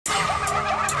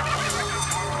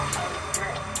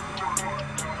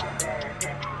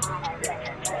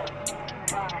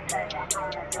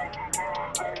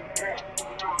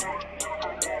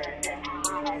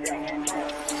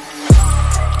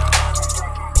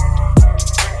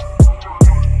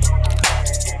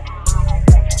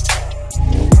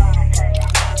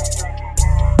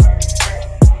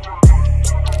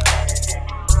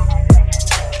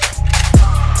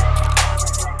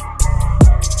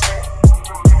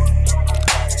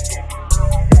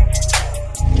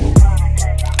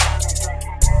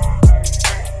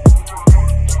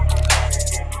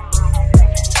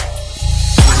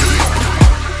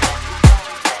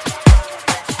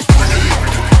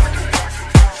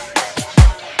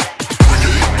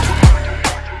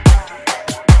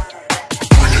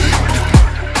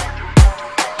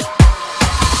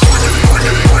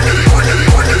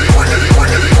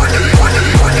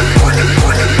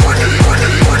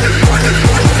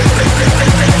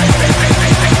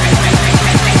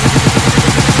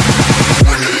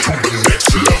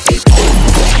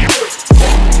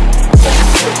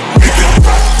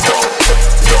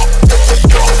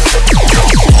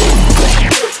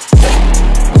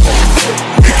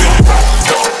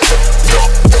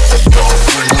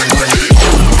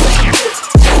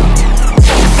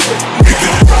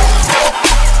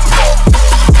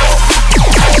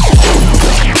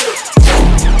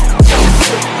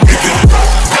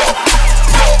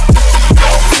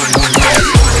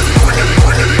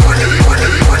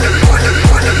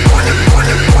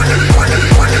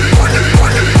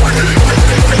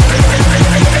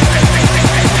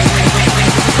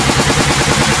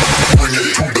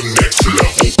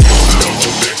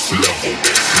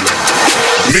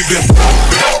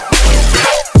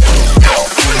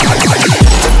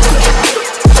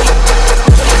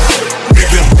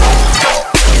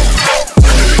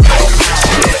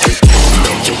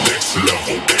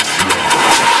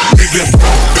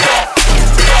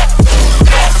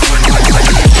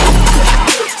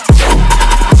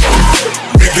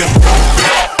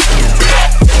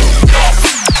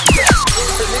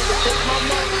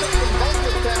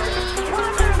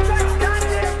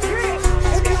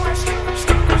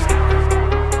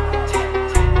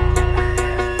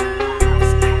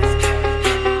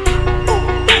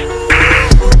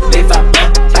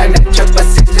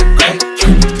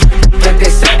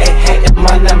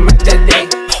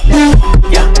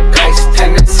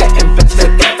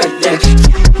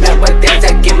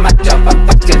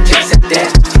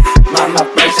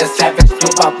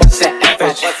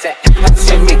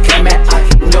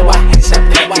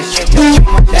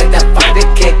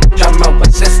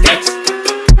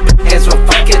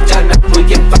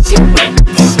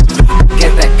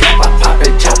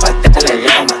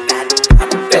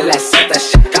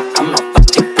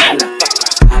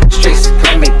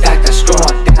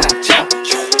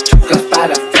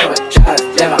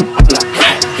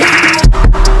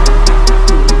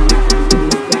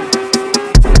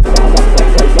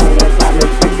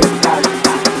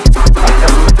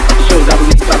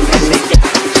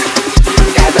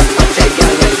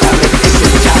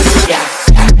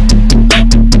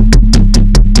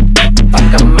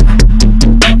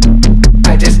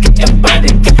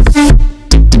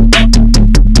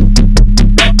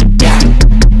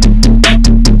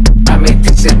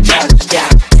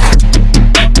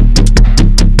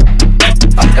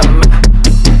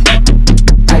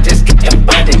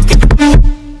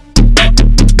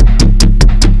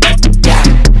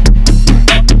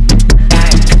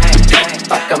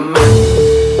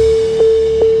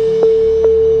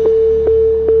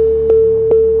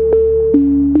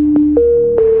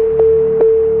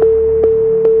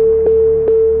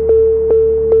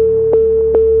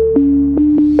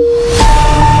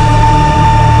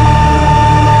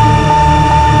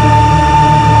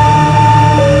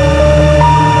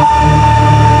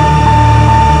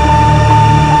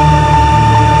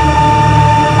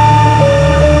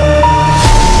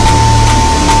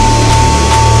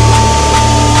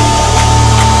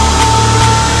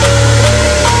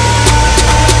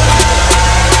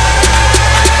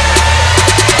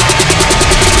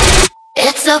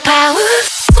so powerful.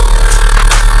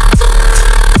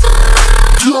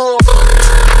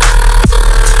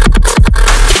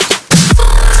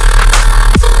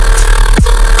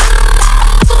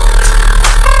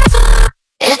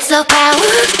 It's so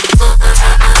powerful.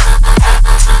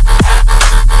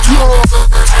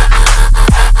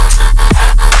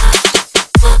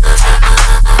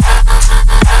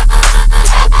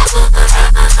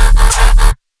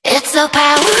 It's so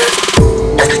powerful.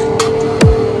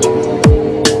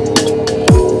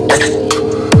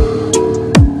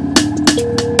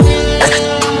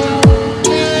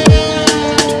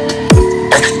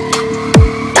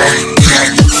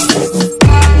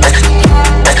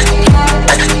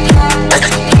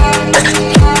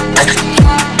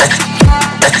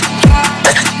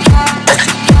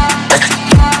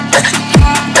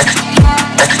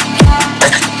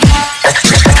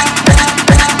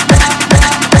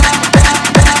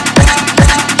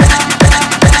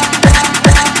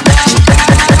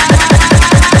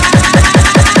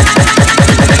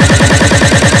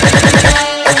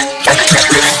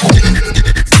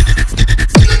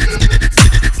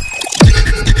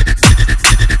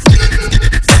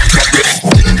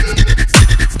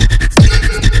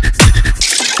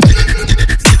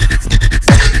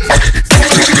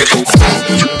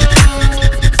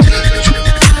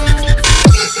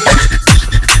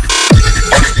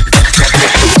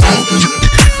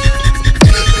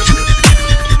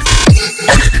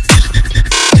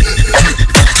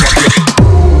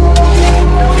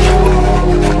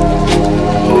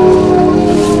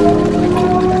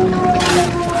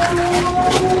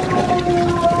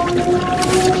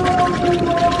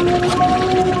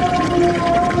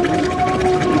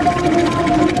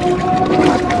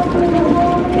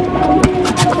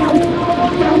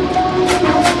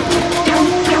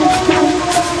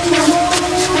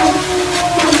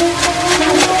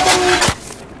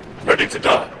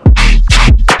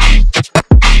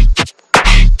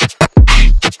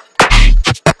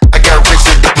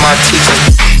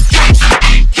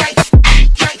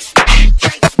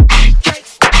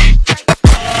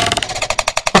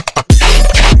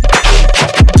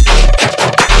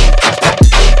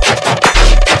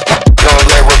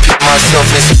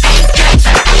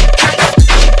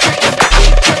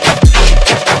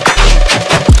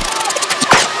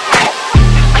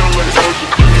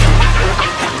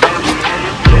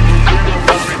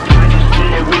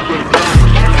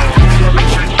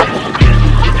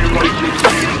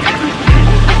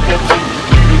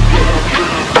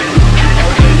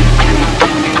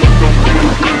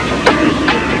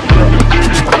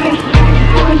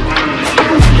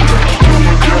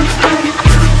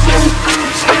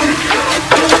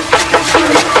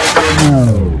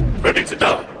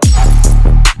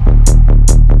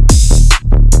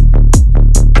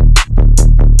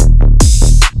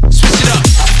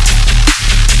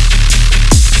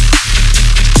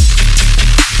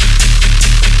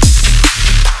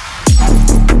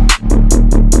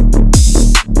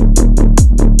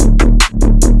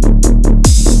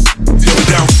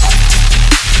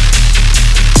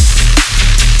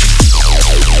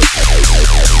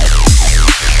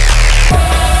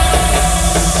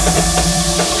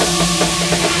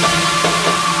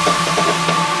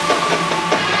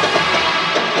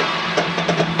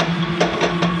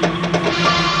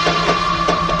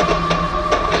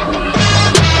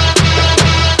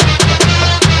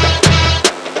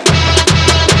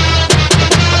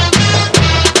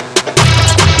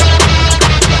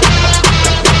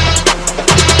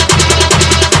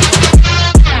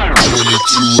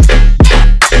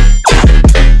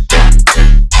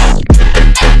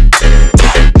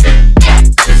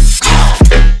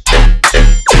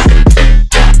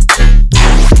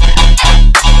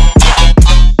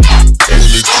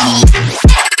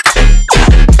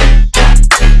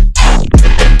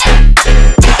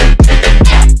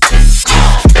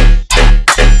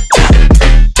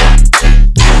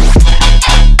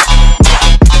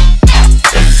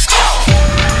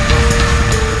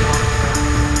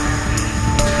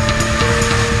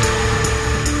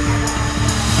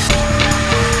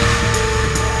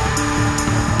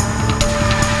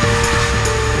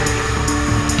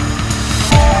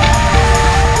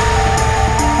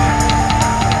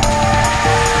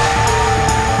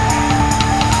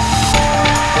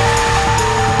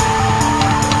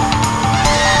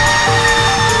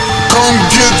 come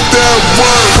get that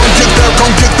work. Come get that,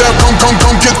 come get that, come get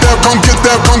that, come get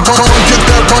that, come get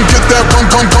that, come get that,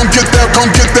 come get that, come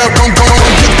get that, come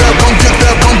get that, come get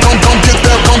that, come get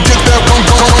that, come get that,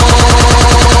 come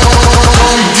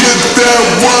get that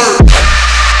work.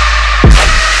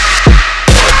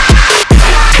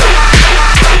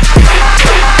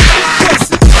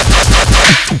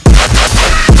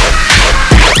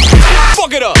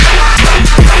 Fuck it up.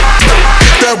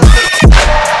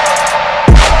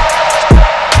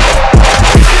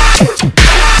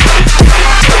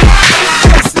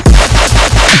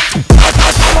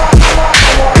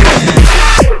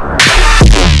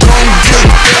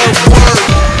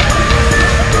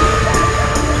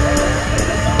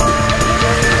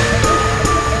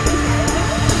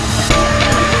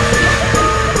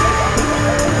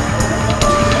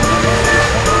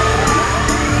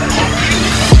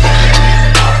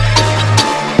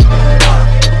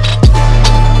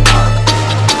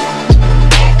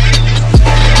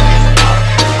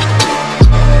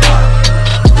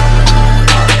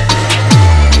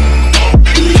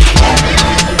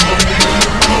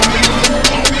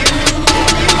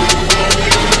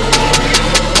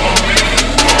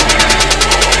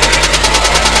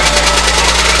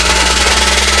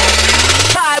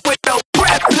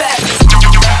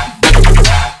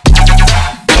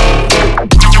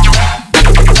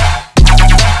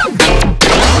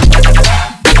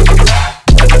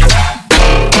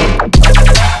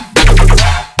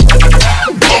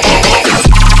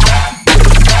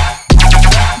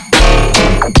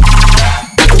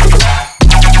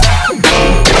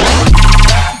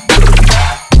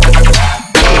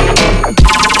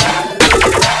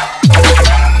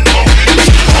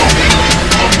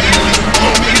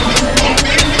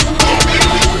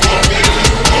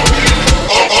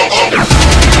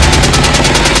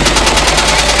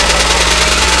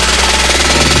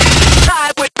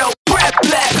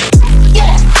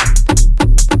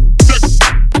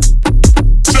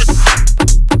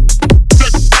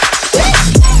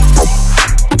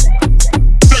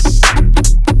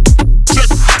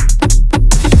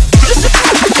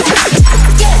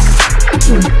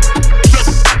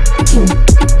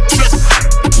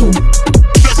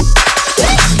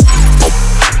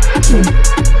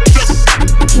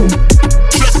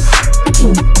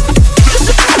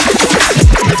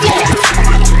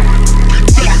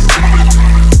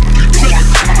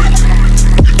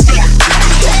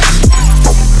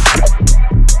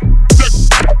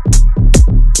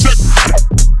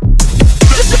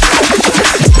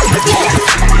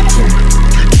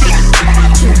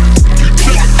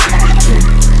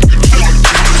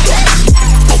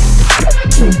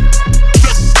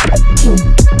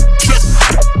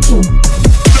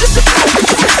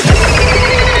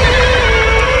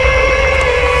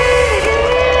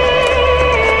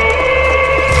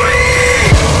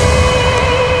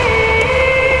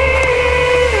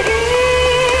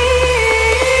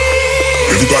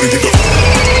 Everybody get up.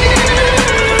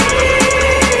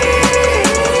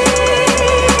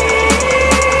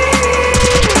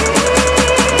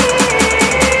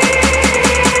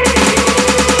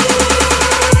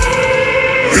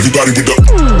 Everybody get up.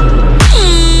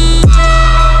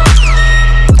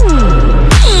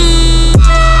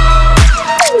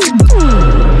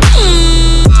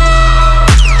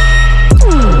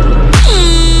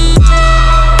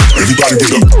 Everybody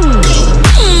get up.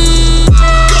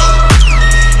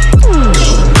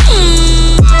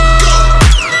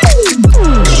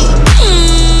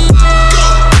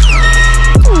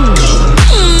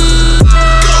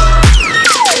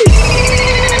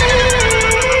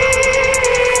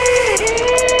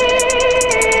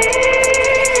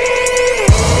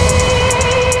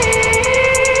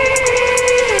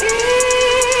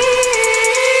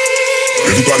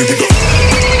 Everybody get up.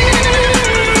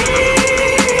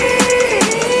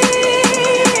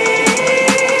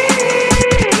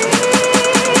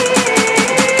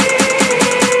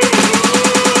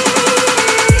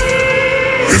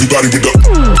 Everybody get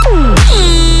up.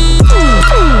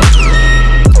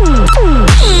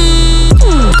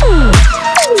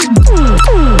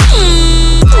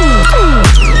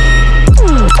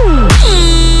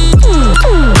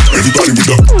 Everybody get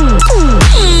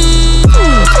up.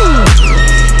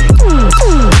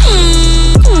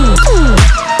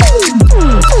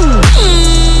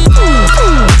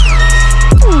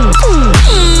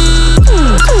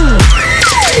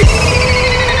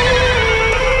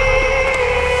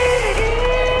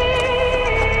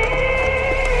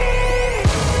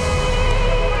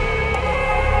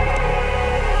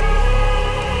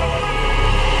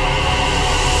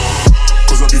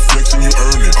 Cause I be flexing, you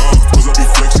earn it. Cause I be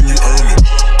flexing, you earn it.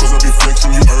 Cause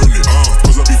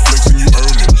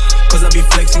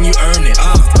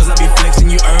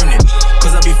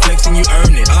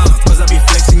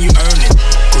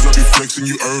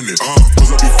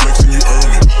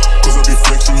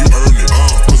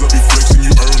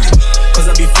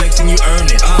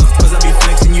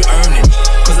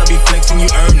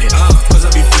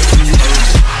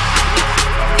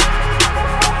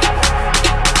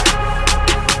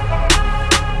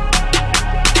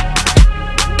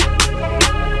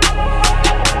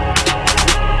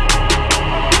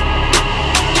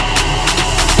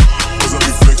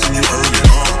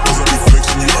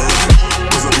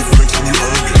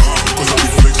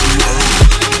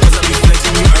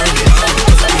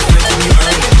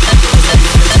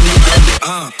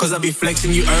Cause I be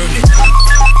flexing, you earn it.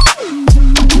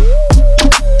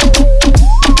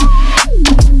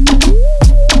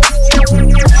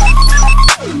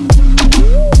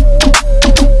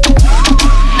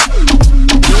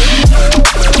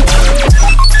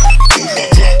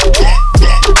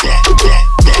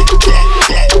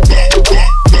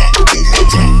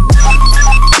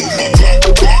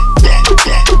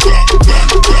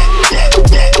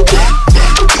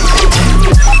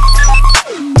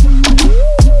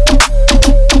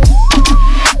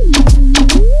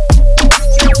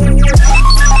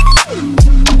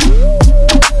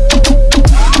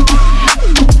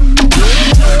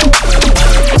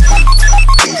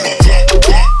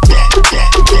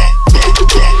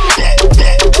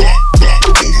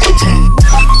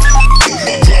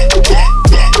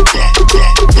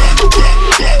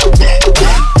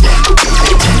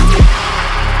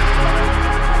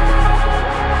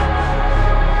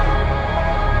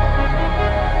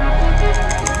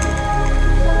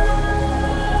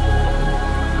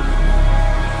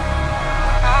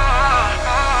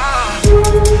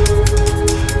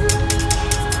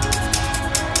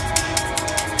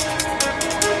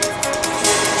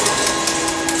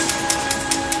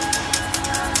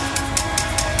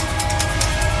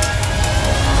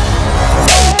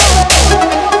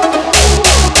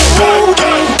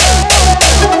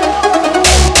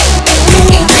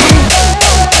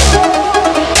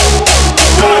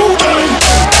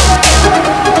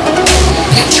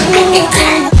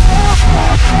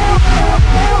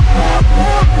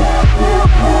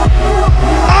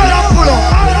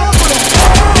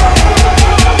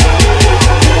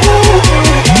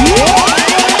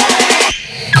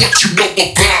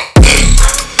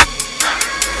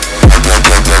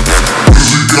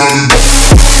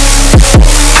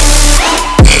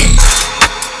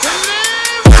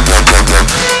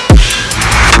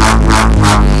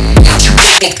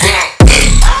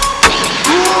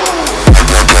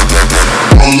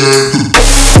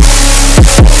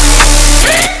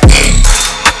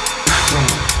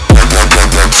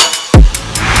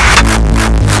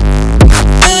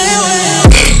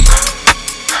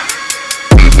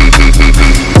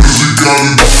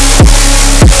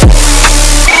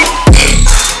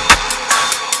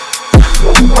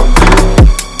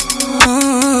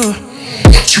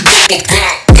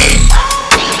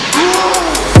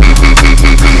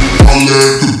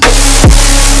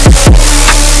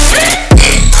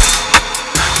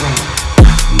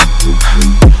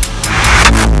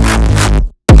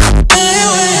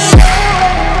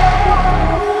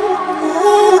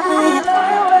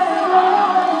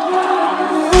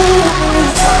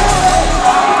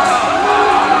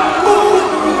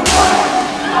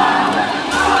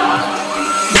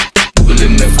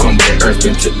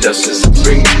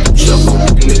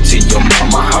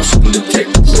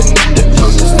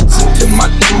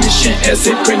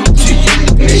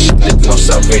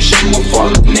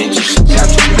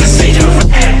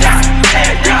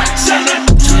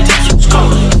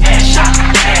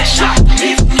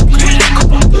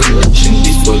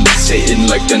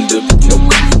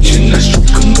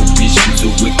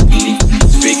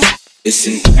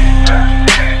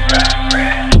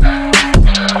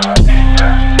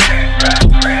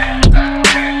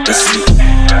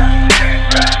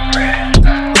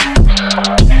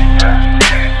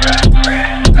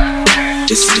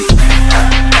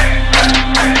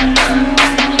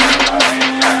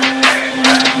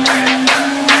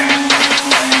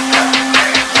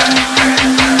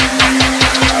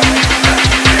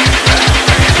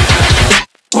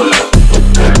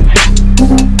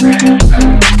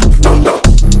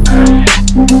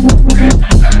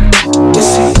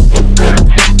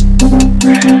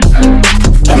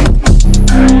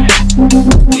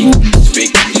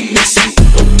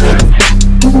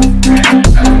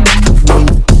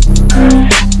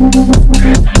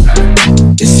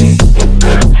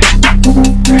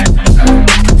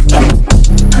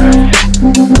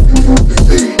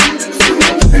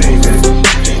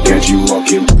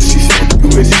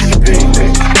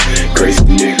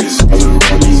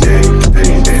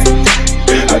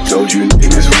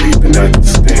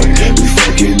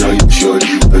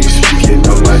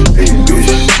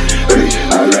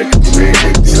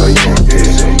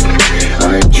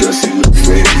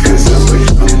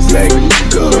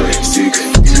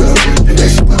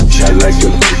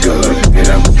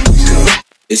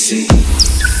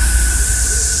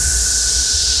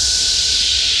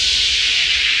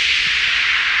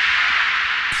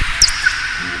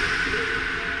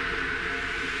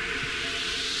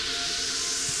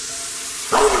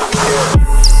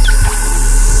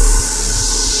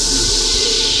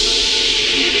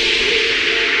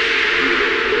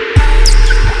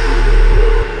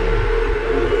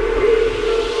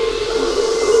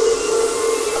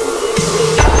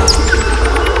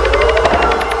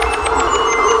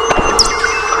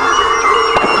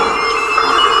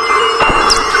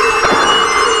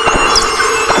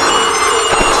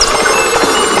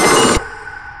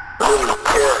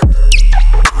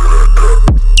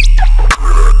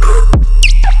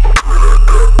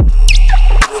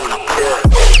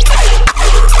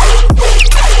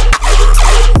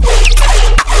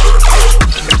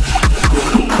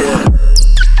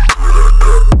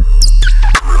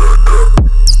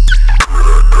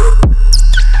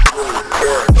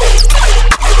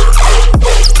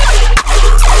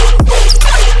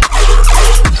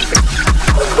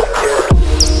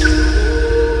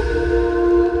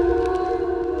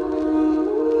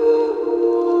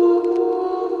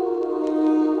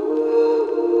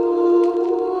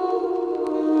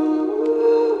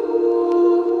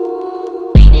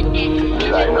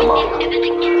 Line them up. Let me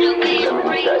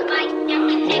check.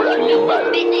 Brand new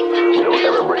battles. You don't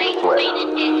ever break sweat.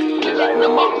 Line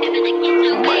them up.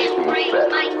 My team set.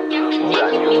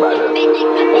 Brand new battles.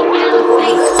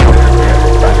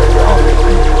 Battles round me.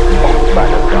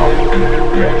 Battles round me.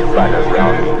 Yeah, battles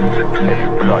round me. Every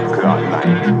blood clot night.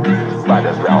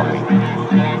 Battles round me.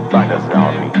 Battles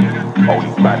round me.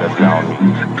 Only battles round me.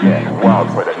 Yeah, wild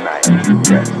for the night.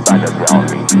 Yeah, battles round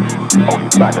me. Only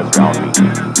battles round me.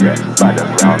 Yeah,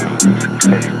 battles round me.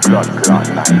 Every blood clot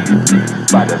night.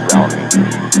 Battles round me.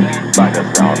 Battles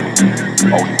round me.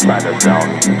 Only battles round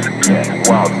me. Yeah,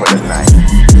 wild for the night.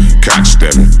 Catch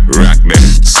them, rack them,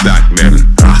 stack them.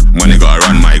 Money gotta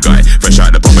run, my guy. Fresh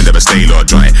out the pub and never stay or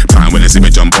dry. Time when they see me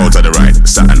jump out to the right.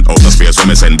 Saturn out the space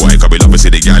when me send boy. Cause we love to see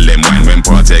the gal them wine. When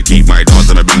party keep my dogs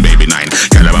and I bring baby 9.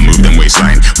 Gal ever move them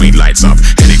waistline. Weed lights up,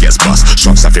 head it gets bust.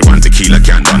 Shots off one tequila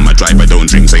can't run. My driver don't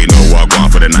drink so you know what I'm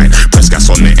going for the night. Press gas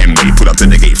on the M-way, put up to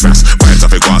the gate fast. Vibes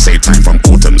off it go and save time from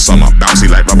autumn, summer. Bouncy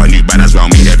like rubber, new banners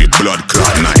round me. Every blood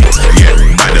clot night. Yeah,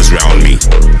 badders round me.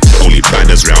 Only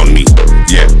badders round me.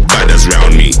 Yeah, badders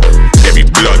round me. Every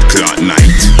blood clot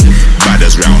night.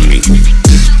 Badders round me.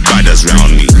 Badders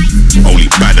round me. Only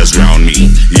badders round me.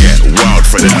 Yeah, wild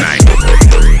for the night.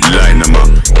 Line them up.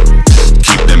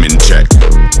 Keep them in check.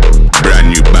 Brand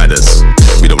new badders.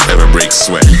 We don't ever break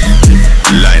sweat.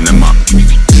 Line them up.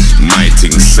 My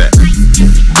thing set.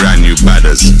 Brand new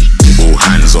badders. All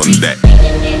hands on deck.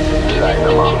 Line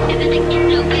them up.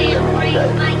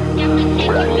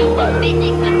 Brand new battles.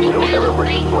 You don't ever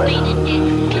break sweat.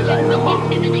 Line them up.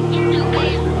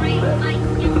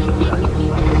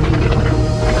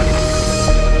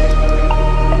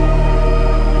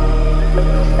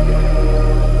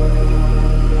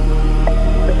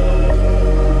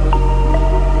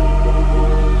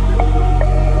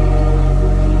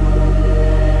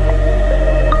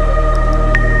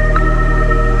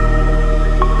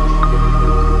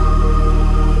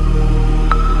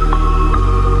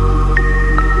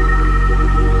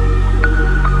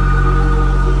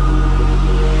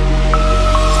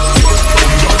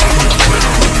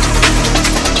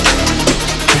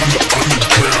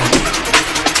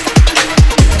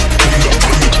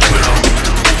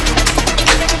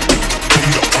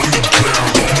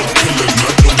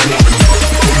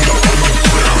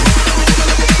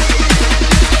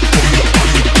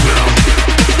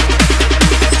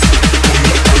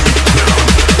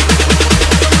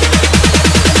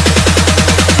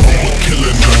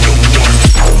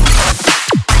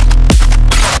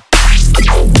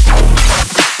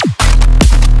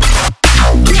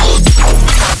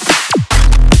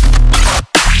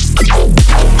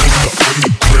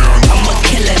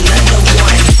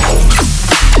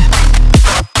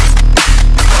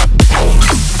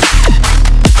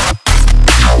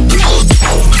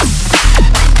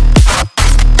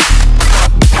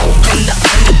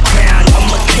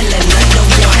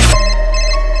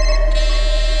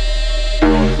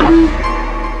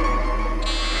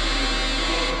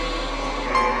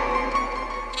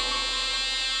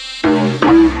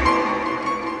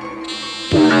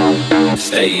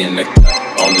 Stay in the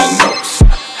cut on the notes.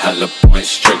 Hella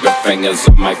points, trigger fingers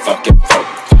on my fucking throat.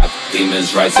 5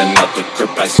 demons rising out the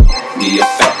grip. I smoke the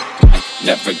effect. I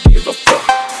never gave a fuck.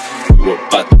 Grew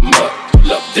up out the mud.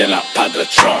 Pull up, then I pop the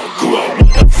trunk. Grew up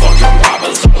with the fucking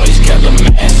robbers. Always kept a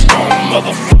mask on.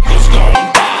 Motherfuckers gon'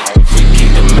 die if we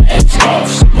keep the mask off.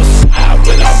 Suicide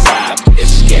when I ride.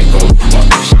 Bitch, can't go fuck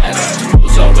the shadow.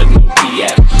 Goes over no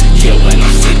BS. Kill when I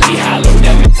see the hollow.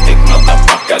 That mystic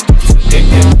motherfucker. That's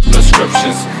addicted.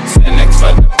 Prescriptions, Xanax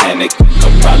for the panic. No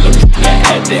problem, you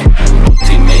had that.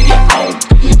 Multi-million own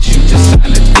business, you just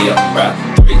signed a deal, bruh.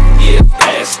 3 years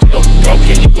past, still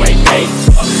broken, you ain't paid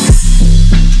for.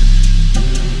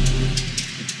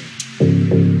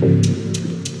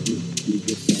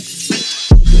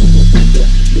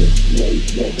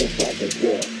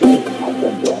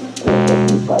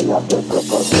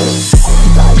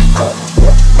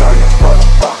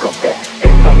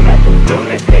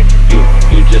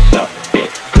 You just up it,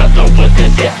 cut over the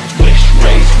death wish,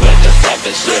 raised with the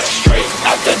savage look, straight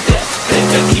out the death,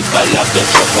 nigga keep I love the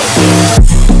triple.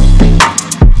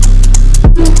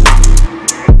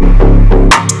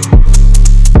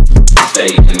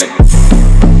 Stay in the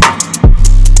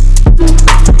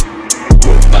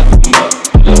move by the mud,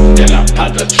 then I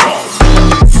pop the trunk.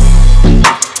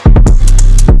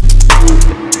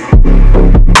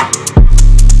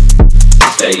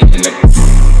 Stay in the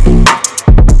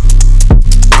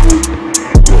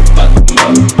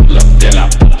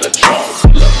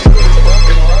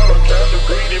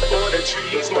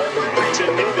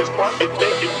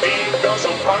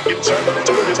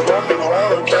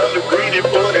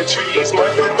cheese, man.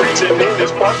 Reaching in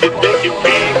his pocket, making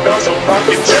big, got some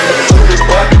pocket time. To his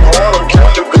pocket hard, I'm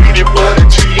counting greedy for the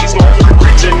cheese, man.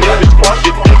 Reaching in his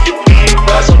pocket, making big,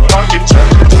 got some pocket time.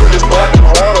 To his pocket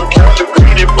hard, I'm counting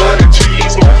greedy for the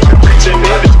cheese, man. Reaching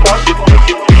in his pocket,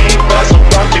 making big, got some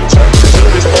pocket time. To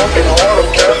his pocket hard,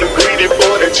 I'm counting greedy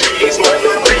for the cheese, man.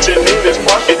 Reaching in his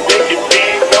pocket, making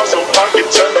big, got some pocket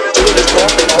time. To his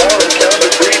pocket hard, I'm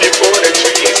counting greedy for the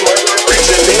cheese, man.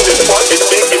 Reaching in his pocket,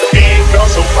 making big,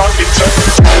 got some pocket time.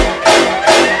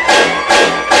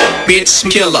 Bitch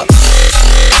killer.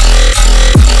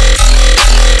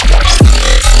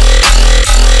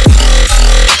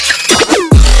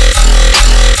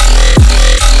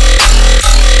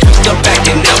 Step back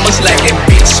and never slacking,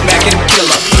 bitch smacking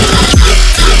killer.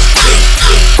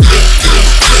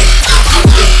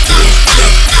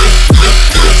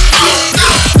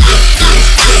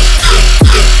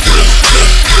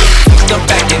 Step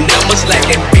back and never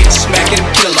slacking, bitch smacking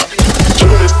killer. To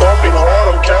this bumping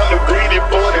hard, I'm counting greedy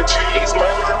for the cheese, man.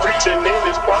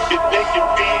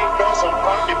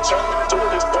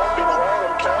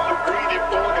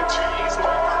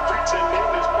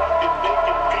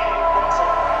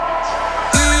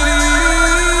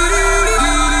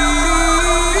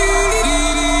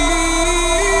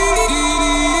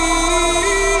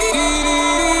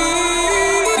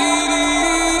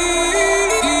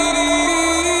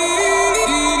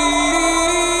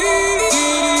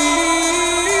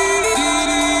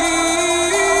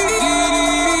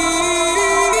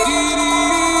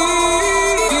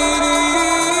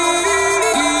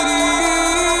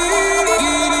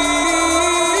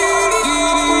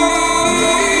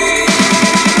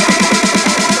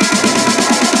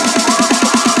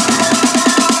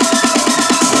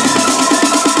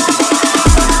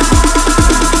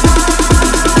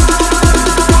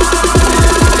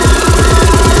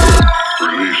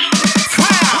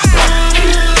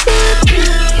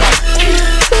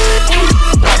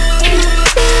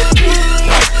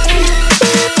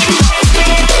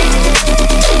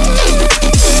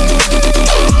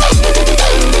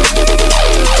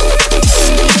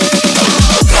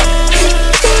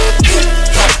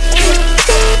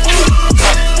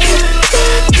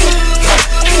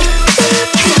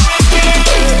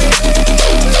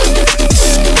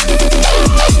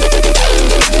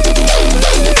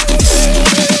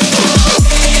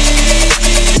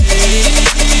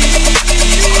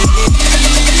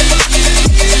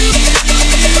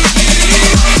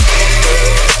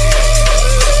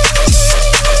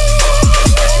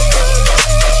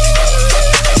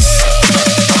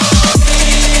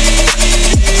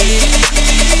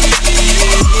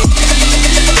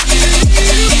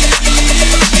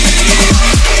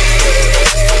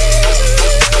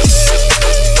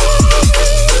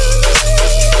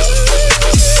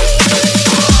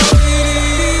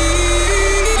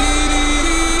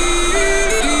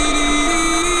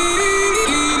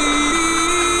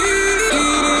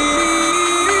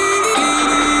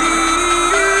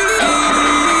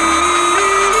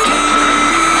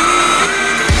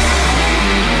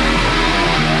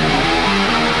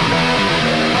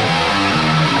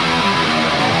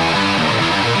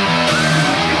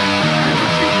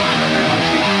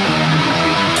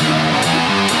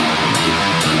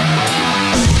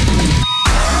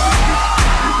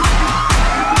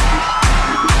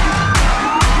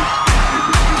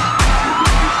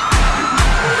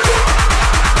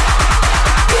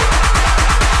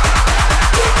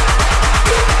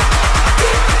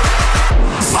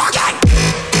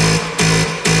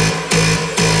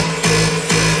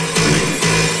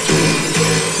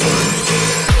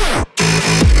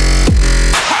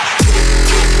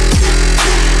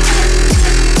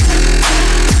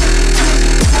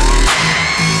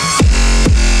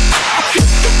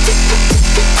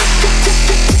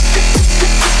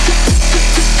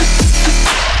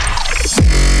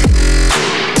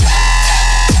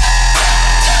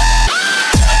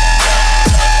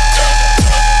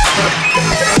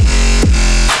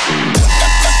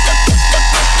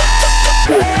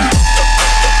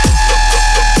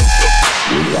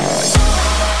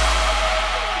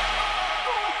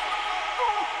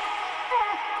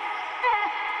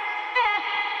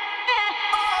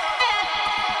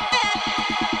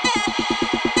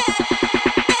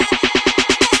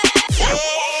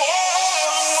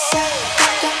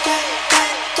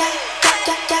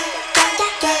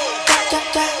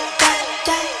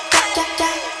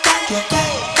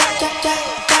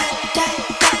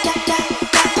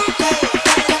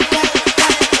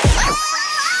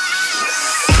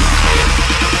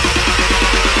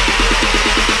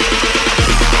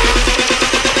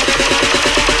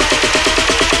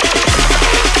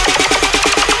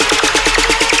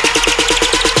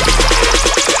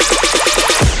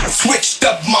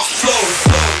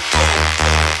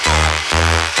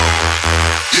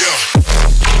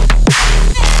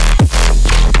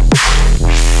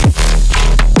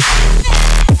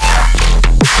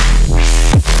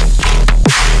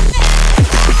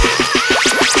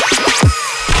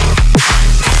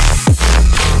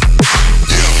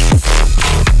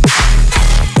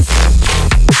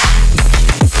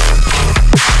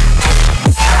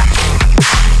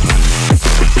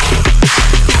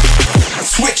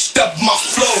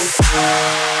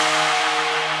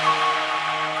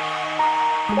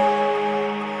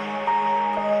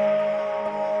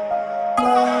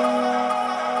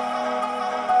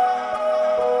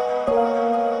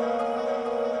 Bye.